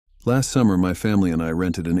Last summer, my family and I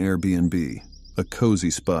rented an Airbnb, a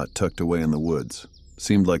cozy spot tucked away in the woods.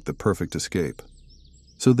 Seemed like the perfect escape.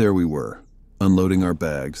 So there we were, unloading our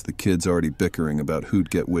bags, the kids already bickering about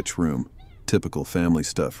who'd get which room. Typical family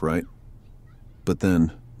stuff, right? But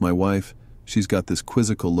then, my wife, she's got this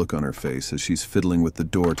quizzical look on her face as she's fiddling with the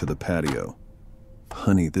door to the patio.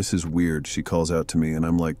 "Honey, this is weird," she calls out to me, and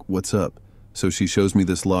I'm like, "What's up?" So she shows me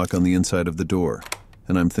this lock on the inside of the door,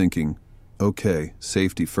 and I'm thinking, okay,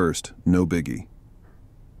 safety first, no biggie.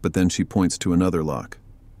 But then she points to another lock,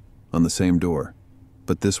 on the same door,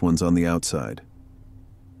 but this one's on the outside.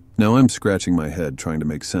 Now I'm scratching my head trying to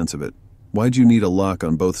make sense of it. Why'd you need a lock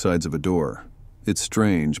on both sides of a door? It's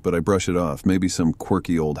strange, but I brush it off, maybe some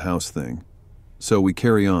quirky old house thing. So we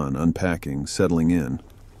carry on, unpacking, settling in.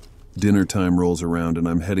 Dinner time rolls around and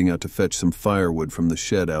I'm heading out to fetch some firewood from the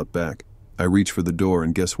shed out back. I reach for the door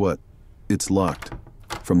and guess what? It's locked,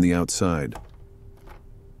 from the outside.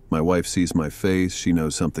 My wife sees my face, she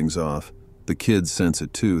knows something's off. The kids sense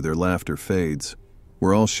it too, their laughter fades.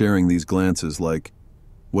 We're all sharing these glances like,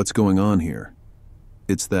 what's going on here?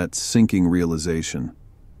 It's that sinking realization,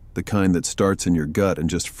 the kind that starts in your gut and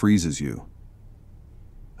just freezes you.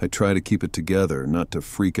 I try to keep it together, not to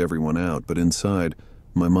freak everyone out, but inside,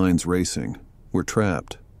 my mind's racing. We're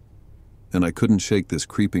trapped. And I couldn't shake this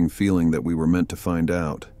creeping feeling that we were meant to find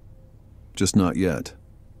out. Just not yet.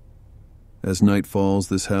 As night falls,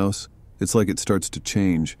 this house, it's like it starts to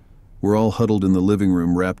change. We're all huddled in the living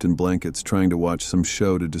room wrapped in blankets trying to watch some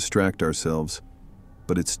show to distract ourselves.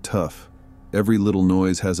 But it's tough. Every little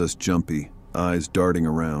noise has us jumpy, eyes darting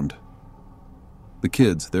around. The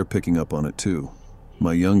kids, they're picking up on it too.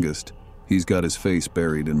 My youngest, he's got his face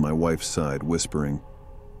buried in my wife's side, whispering,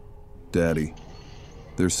 "Daddy,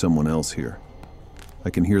 there's someone else here." I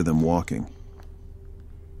can hear them walking.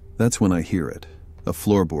 That's when I hear it. A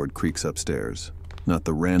floorboard creaks upstairs. Not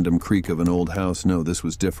the random creak of an old house, no, this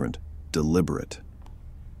was different. Deliberate.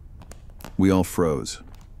 We all froze.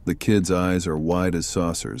 The kids' eyes are wide as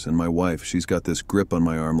saucers, and my wife, she's got this grip on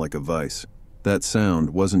my arm like a vice. That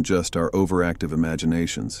sound wasn't just our overactive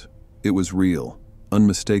imaginations. It was real,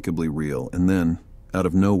 unmistakably real, and then, out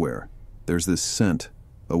of nowhere, there's this scent,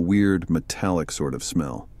 a weird, metallic sort of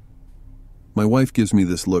smell. My wife gives me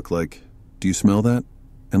this look like, "Do you smell that?"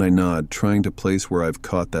 And I nod, trying to place where I've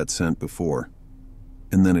caught that scent before.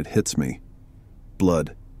 And then it hits me.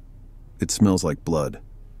 Blood. It smells like blood.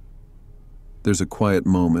 There's a quiet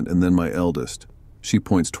moment, and then my eldest, she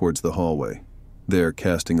points towards the hallway. There,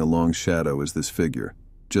 casting a long shadow, is this figure,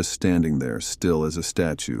 just standing there, still as a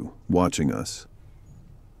statue, watching us.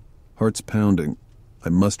 Heart's pounding. I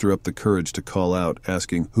muster up the courage to call out,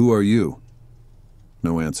 asking, "Who are you?"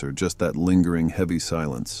 No answer, just that lingering, heavy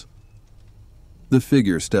silence. The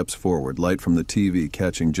figure steps forward, light from the TV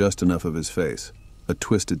catching just enough of his face. A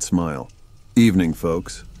twisted smile. "Evening,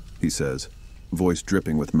 folks," he says, voice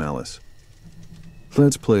dripping with malice.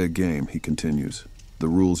 "Let's play a game," he continues. "The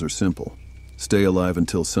rules are simple. Stay alive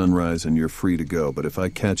until sunrise and you're free to go, but if I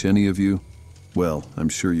catch any of you, well, I'm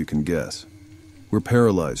sure you can guess. We're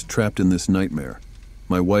paralyzed, trapped in this nightmare.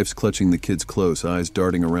 My wife's clutching the kids close, eyes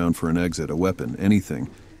darting around for an exit, a weapon, anything,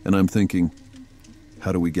 and I'm thinking,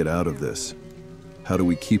 how do we get out of this? How do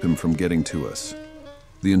we keep him from getting to us?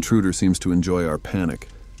 The intruder seems to enjoy our panic,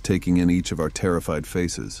 taking in each of our terrified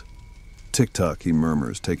faces. "Tick-tock," he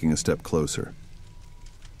murmurs, taking a step closer.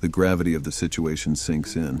 The gravity of the situation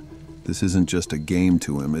sinks in. This isn't just a game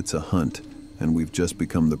to him, it's a hunt, and we've just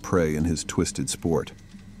become the prey in his twisted sport.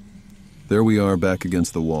 There we are back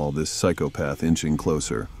against the wall, this psychopath inching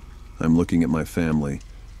closer. I'm looking at my family,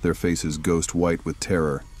 their faces ghost white with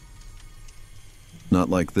terror. Not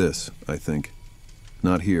like this, I think.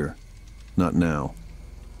 Not here. Not now.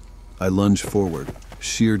 I lunge forward,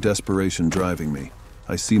 sheer desperation driving me.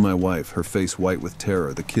 I see my wife, her face white with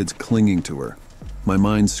terror, the kids clinging to her. My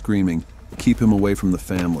mind screaming, keep him away from the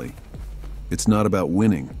family. It's not about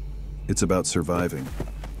winning. It's about surviving.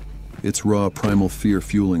 It's raw, primal fear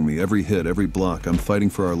fueling me. Every hit, every block, I'm fighting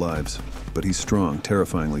for our lives. But he's strong,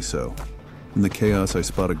 terrifyingly so. In the chaos, I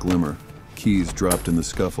spot a glimmer. Keys dropped in the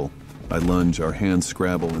scuffle. I lunge, our hands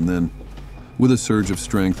scrabble, and then, with a surge of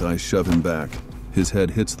strength, I shove him back. His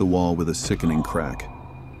head hits the wall with a sickening crack.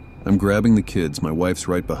 I'm grabbing the kids, my wife's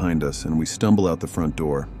right behind us, and we stumble out the front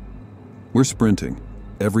door. We're sprinting,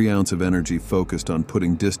 every ounce of energy focused on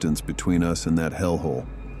putting distance between us and that hellhole.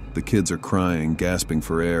 The kids are crying, gasping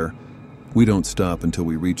for air. We don't stop until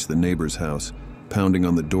we reach the neighbor's house, pounding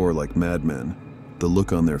on the door like madmen. The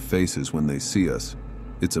look on their faces when they see us,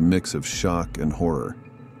 it's a mix of shock and horror.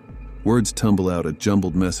 Words tumble out, a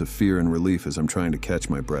jumbled mess of fear and relief as I'm trying to catch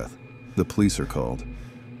my breath. The police are called.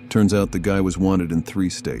 Turns out the guy was wanted in 3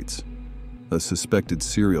 states. A suspected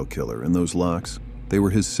serial killer, and those locks, they were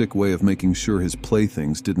his sick way of making sure his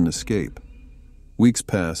playthings didn't escape. Weeks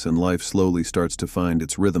pass and life slowly starts to find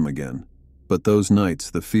its rhythm again. But those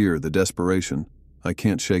nights, the fear, the desperation, I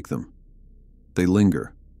can't shake them. They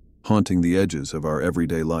linger, haunting the edges of our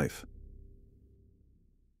everyday life.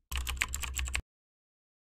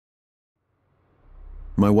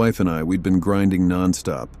 My wife and I, we'd been grinding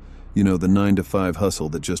nonstop, the 9-to-5 hustle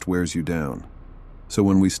that just wears you down. So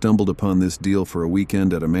when we stumbled upon this deal for a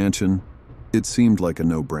weekend at a mansion, it seemed like a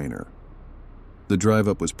no-brainer. The drive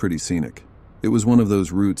up was pretty scenic. It was one of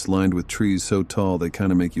those routes lined with trees so tall they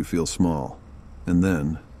kind of make you feel small. And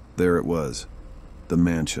then, there it was, the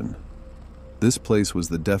mansion. This place was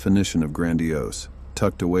the definition of grandiose,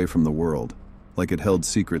 tucked away from the world, like it held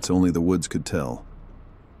secrets only the woods could tell.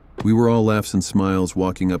 We were all laughs and smiles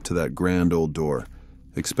walking up to that grand old door,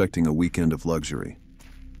 expecting a weekend of luxury.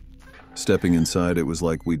 Stepping inside, it was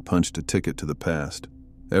like we'd punched a ticket to the past.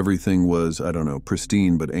 Everything was,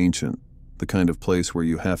 pristine but ancient, the kind of place where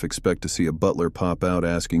you half expect to see a butler pop out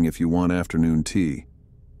asking if you want afternoon tea.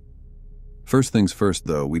 First things first,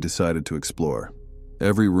 though, we decided to explore.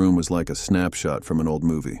 Every room was like a snapshot from an old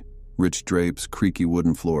movie. Rich drapes, creaky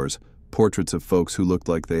wooden floors, portraits of folks who looked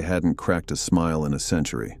like they hadn't cracked a smile in a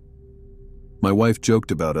century. My wife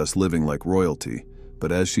joked about us living like royalty,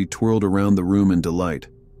 but as she twirled around the room in delight,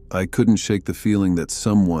 I couldn't shake the feeling that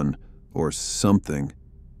someone, or something,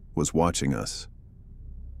 was watching us.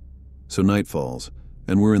 So night falls,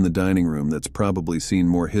 and we're in the dining room that's probably seen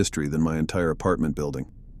more history than my entire apartment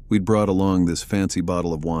building. We'd brought along this fancy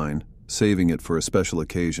bottle of wine, saving it for a special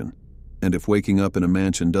occasion. And if waking up in a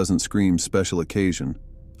mansion doesn't scream special occasion,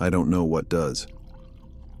 I don't know what does.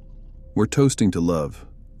 We're toasting to love,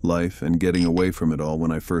 life, and getting away from it all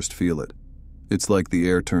when I first feel it. It's like the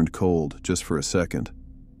air turned cold, just for a second,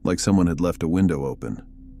 like someone had left a window open.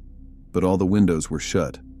 But all the windows were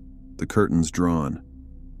shut, the curtains drawn.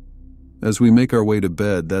 As we make our way to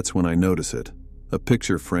bed, that's when I notice it. A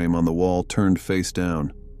picture frame on the wall turned face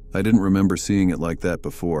down. I didn't remember seeing it like that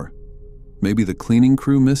before. Maybe the cleaning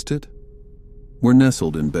crew missed it? We're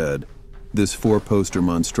nestled in bed, this 4-poster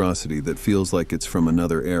monstrosity that feels like it's from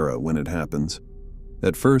another era when it happens.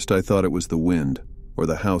 At first I thought it was the wind, or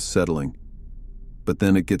the house settling. But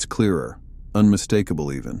then it gets clearer,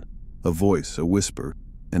 unmistakable even. A voice, a whisper,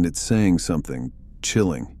 and it's saying something,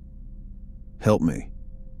 chilling. Help me.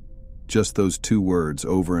 Just those 2 words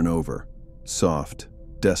over and over. Soft,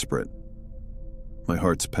 desperate. My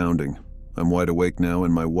heart's pounding. I'm wide awake now,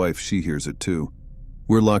 and my wife, she hears it too.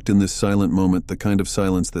 We're locked in this silent moment, the kind of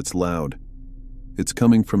silence that's loud. It's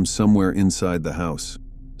coming from somewhere inside the house.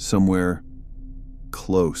 Somewhere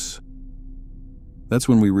close. That's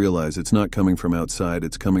when we realize it's not coming from outside,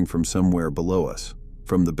 it's coming from somewhere below us,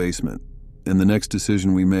 from the basement. And the next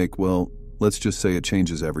decision we make, well, let's just say it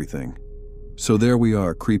changes everything. So there we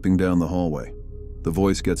are, creeping down the hallway. The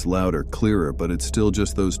voice gets louder, clearer, but it's still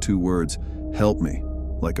just those 2 words, help me,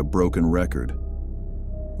 like a broken record.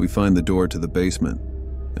 We find the door to the basement,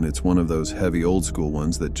 and it's one of those heavy old school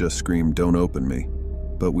ones that just scream, don't open me.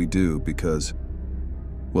 But we do because,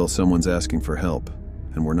 well, someone's asking for help,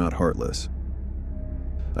 and we're not heartless.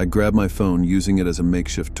 I grab my phone, using it as a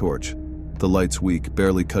makeshift torch. The light's weak,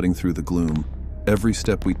 barely cutting through the gloom. Every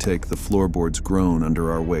step we take, the floorboards groan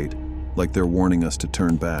under our weight, like they're warning us to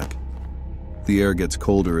turn back. The air gets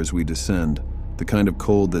colder as we descend, the kind of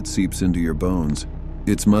cold that seeps into your bones.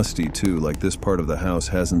 It's musty too, like this part of the house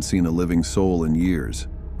hasn't seen a living soul in years.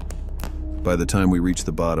 By the time we reach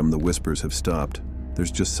the bottom, the whispers have stopped.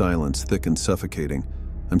 There's just silence, thick and suffocating.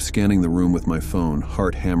 I'm scanning the room with my phone,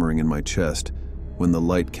 heart hammering in my chest, when the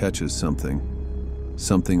light catches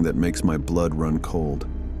something that makes my blood run cold.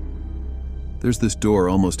 There's this door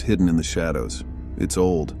almost hidden in the shadows. It's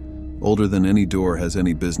old, older than any door has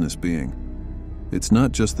any business being. It's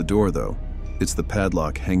not just the door, though. It's the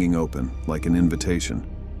padlock hanging open, like an invitation,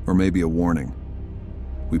 or maybe a warning.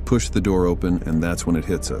 We push the door open, and that's when it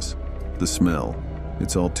hits us. The smell.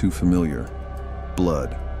 It's all too familiar.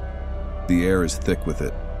 Blood. The air is thick with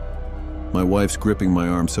it. My wife's gripping my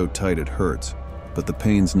arm so tight it hurts, but the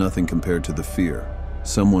pain's nothing compared to the fear.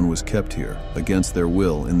 Someone was kept here, against their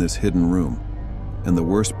will, in this hidden room. And the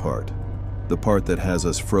worst part, the part that has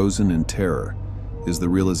us frozen in terror, is the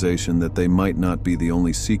realization that they might not be the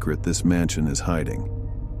only secret this mansion is hiding.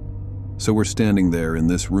 So we're standing there in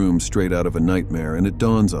this room straight out of a nightmare, and it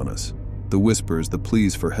dawns on us. The whispers, the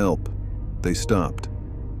pleas for help, they stopped.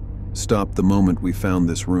 Stopped the moment we found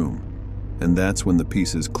this room. And that's when the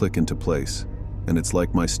pieces click into place, and it's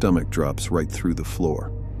like my stomach drops right through the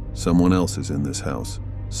floor. Someone else is in this house,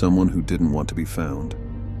 someone who didn't want to be found.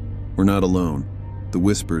 We're not alone. The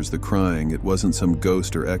whispers, the crying, it wasn't some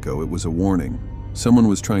ghost or echo, it was a warning. Someone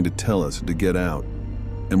was trying to tell us to get out,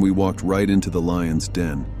 and we walked right into the lion's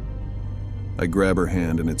den. I grab her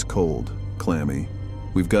hand and it's cold, clammy.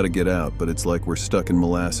 We've got to get out, but it's like we're stuck in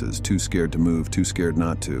molasses, too scared to move, too scared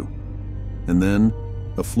not to. And then,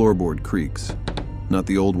 a floorboard creaks. Not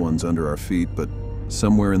the old ones under our feet, but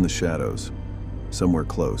somewhere in the shadows, somewhere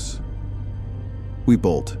close. We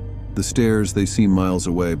bolt. The stairs, they seem miles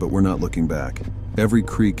away, but we're not looking back. Every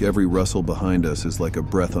creak, every rustle behind us is like a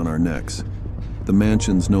breath on our necks. The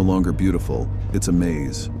mansion's no longer beautiful. It's a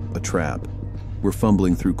maze, a trap. We're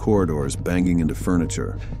fumbling through corridors, banging into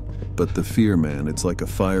furniture. But the fear, man, it's like a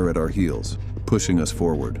fire at our heels, pushing us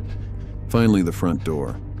forward. Finally, the front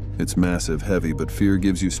door. It's massive, heavy, but fear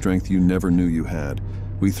gives you strength you never knew you had.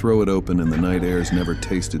 We throw it open and the night air's never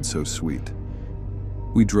tasted so sweet.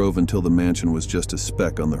 We drove until the mansion was just a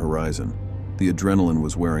speck on the horizon. The adrenaline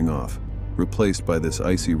was wearing off, replaced by this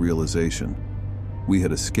icy realization. We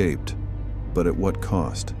had escaped, but at what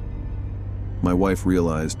cost? My wife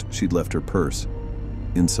realized she'd left her purse.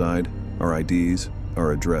 Inside, our IDs,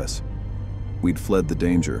 our address. We'd fled the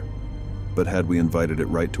danger, but had we invited it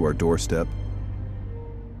right to our doorstep?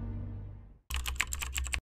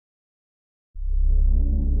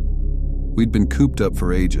 We'd been cooped up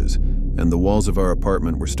for ages, and the walls of our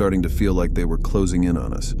apartment were starting to feel like they were closing in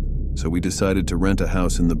on us, so we decided to rent a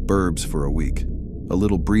house in the burbs for a week. A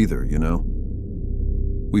little breather, you know?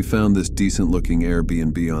 We found this decent-looking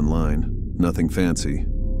Airbnb online. Nothing fancy,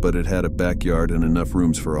 but it had a backyard and enough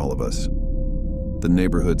rooms for all of us. The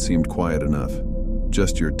neighborhood seemed quiet enough.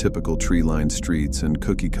 Just your typical tree-lined streets and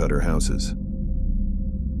cookie-cutter houses.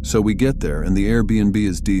 So we get there, and the Airbnb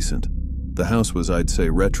is decent. The house was, I'd say,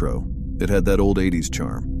 retro. It had that old 80s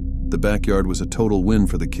charm. The backyard was a total win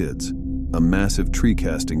for the kids. A massive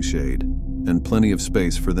tree-casting shade, and plenty of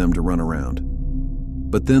space for them to run around.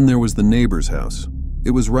 But then there was the neighbor's house.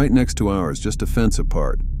 It was right next to ours, just a fence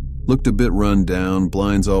apart. Looked a bit run down,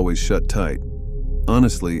 blinds always shut tight.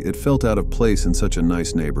 Honestly, it felt out of place in such a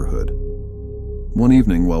nice neighborhood. One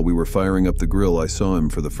evening while we were firing up the grill, I saw him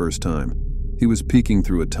for the first time. He was peeking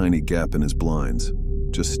through a tiny gap in his blinds,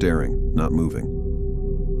 just staring, not moving.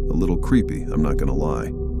 A little creepy, I'm not gonna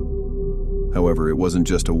lie. However, it wasn't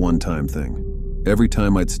just a one-time thing. Every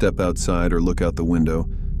time I'd step outside or look out the window,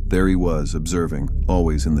 there he was, observing,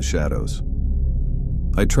 always in the shadows.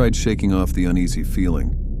 I tried shaking off the uneasy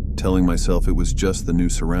feeling, telling myself it was just the new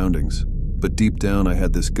surroundings, but deep down I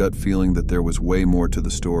had this gut feeling that there was way more to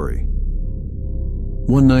the story.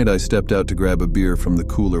 One night I stepped out to grab a beer from the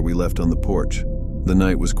cooler we left on the porch. The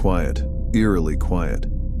night was quiet, eerily quiet.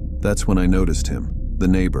 That's when I noticed him, the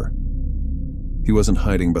neighbor. He wasn't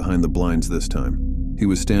hiding behind the blinds this time. He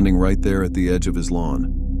was standing right there at the edge of his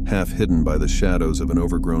lawn, half hidden by the shadows of an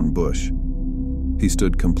overgrown bush. He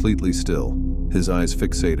stood completely still, his eyes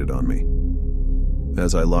fixated on me.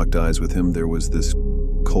 As I locked eyes with him, there was this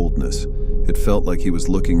coldness. It felt like he was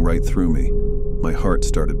looking right through me. My heart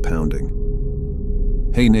started pounding.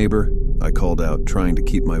 "Hey, neighbor," I called out, trying to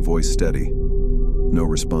keep my voice steady. No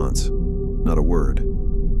response, not a word.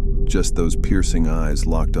 Just those piercing eyes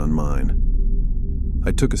locked on mine.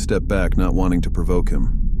 I took a step back, not wanting to provoke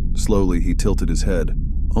him. Slowly, he tilted his head,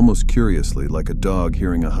 almost curiously, like a dog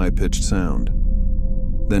hearing a high-pitched sound.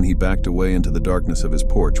 Then he backed away into the darkness of his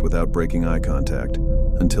porch without breaking eye contact,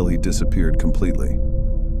 until he disappeared completely.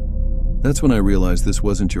 That's when I realized this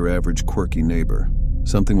wasn't your average quirky neighbor.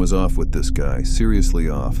 Something was off with this guy, seriously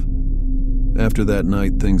off. After that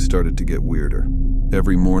night, things started to get weirder.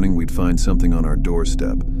 Every morning we'd find something on our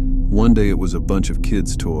doorstep. One day it was a bunch of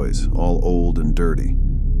kids' toys, all old and dirty.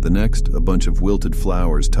 The next, a bunch of wilted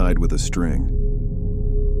flowers tied with a string.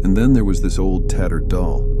 And then there was this old tattered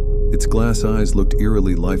doll. Its glass eyes looked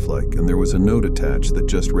eerily lifelike, and there was a note attached that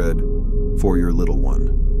just read, "For your little one."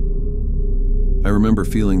 I remember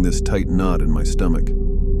feeling this tight knot in my stomach.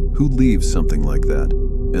 Who leaves something like that?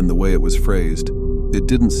 And the way it was phrased, it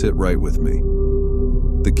didn't sit right with me.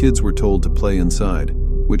 The kids were told to play inside,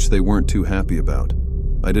 which they weren't too happy about.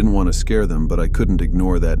 I didn't want to scare them, but I couldn't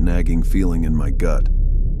ignore that nagging feeling in my gut.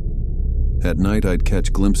 At night I'd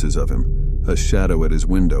catch glimpses of him, a shadow at his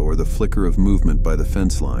window or the flicker of movement by the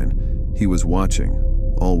fence line. He was watching,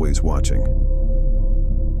 always watching.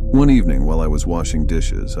 One evening while I was washing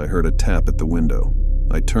dishes, I heard a tap at the window.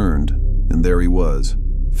 I turned, and there he was,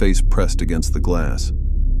 face pressed against the glass,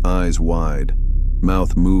 eyes wide,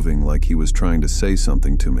 mouth moving like he was trying to say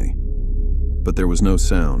something to me. But there was no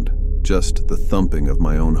sound, just the thumping of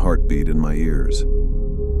my own heartbeat in my ears.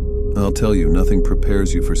 I'll tell you, nothing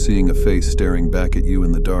prepares you for seeing a face staring back at you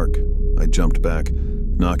in the dark. I jumped back,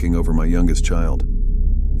 knocking over my youngest child.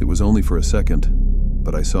 It was only for a second,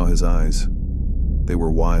 but I saw his eyes. They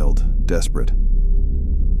were wild, desperate.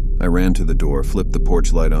 I ran to the door, flipped the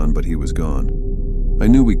porch light on, but he was gone. I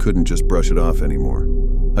knew we couldn't just brush it off anymore.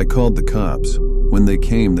 I called the cops. When they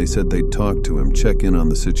came, they said they'd talk to him, check in on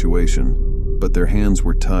the situation, but their hands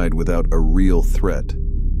were tied without a real threat.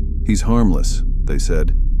 He's harmless, they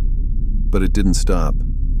said. But it didn't stop.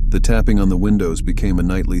 The tapping on the windows became a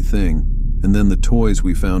nightly thing, and then the toys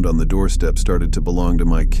we found on the doorstep started to belong to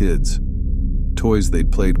my kids. Toys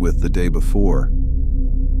they'd played with the day before.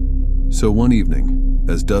 So one evening,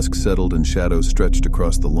 as dusk settled and shadows stretched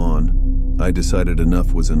across the lawn, I decided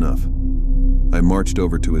enough was enough. I marched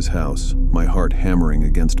over to his house, my heart hammering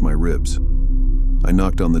against my ribs. I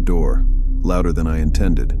knocked on the door, louder than I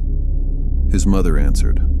intended. His mother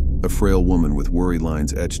answered, a frail woman with worry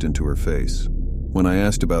lines etched into her face. When I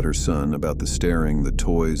asked about her son, about the staring, the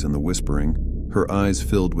toys, and the whispering, her eyes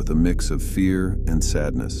filled with a mix of fear and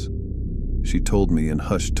sadness. She told me in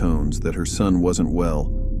hushed tones that her son wasn't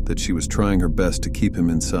well, that she was trying her best to keep him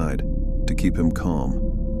inside, to keep him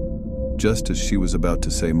calm. Just as she was about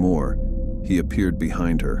to say more, he appeared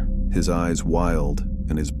behind her, his eyes wild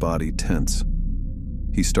and his body tense.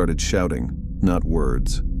 He started shouting, not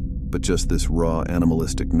words, but just this raw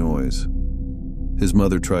animalistic noise. His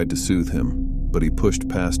mother tried to soothe him, but he pushed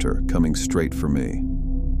past her, coming straight for me.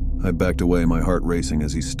 I backed away, my heart racing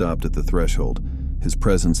as he stopped at the threshold, his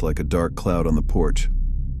presence like a dark cloud on the porch.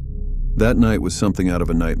 That night was something out of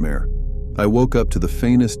a nightmare. I woke up to the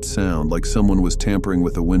faintest sound, like someone was tampering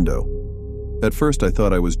with a window. At first I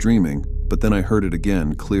thought I was dreaming, but then I heard it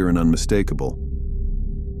again, clear and unmistakable.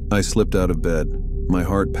 I slipped out of bed, my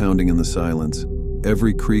heart pounding in the silence.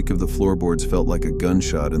 Every creak of the floorboards felt like a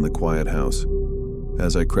gunshot in the quiet house.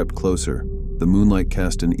 As I crept closer, the moonlight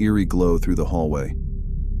cast an eerie glow through the hallway.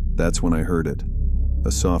 That's when I heard it,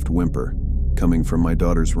 a soft whimper, coming from my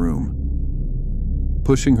daughter's room.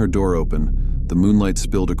 Pushing her door open, the moonlight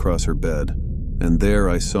spilled across her bed, and there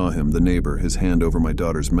I saw him, the neighbor, his hand over my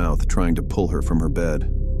daughter's mouth, trying to pull her from her bed.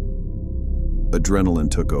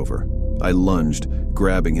 Adrenaline took over. I lunged,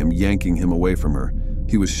 grabbing him, yanking him away from her.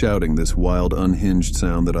 He was shouting this wild, unhinged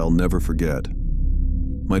sound that I'll never forget.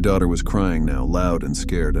 My daughter was crying now, loud and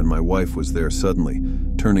scared, and my wife was there suddenly,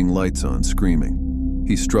 turning lights on, screaming.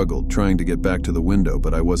 He struggled, trying to get back to the window,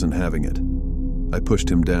 but I wasn't having it. I pushed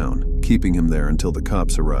him down, keeping him there until the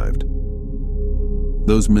cops arrived.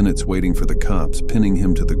 Those minutes waiting for the cops, pinning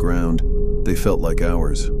him to the ground, they felt like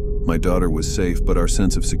hours. My daughter was safe, but our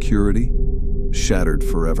sense of security shattered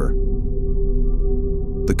forever.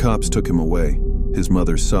 The cops took him away, his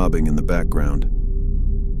mother sobbing in the background.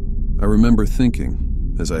 I remember thinking,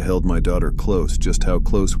 as I held my daughter close, just how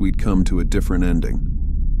close we'd come to a different ending.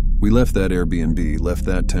 We left that Airbnb, left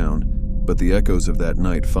that town, but the echoes of that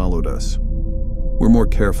night followed us. We're more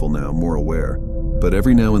careful now, more aware, but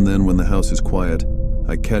every now and then when the house is quiet,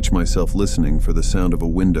 I catch myself listening for the sound of a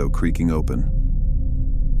window creaking open.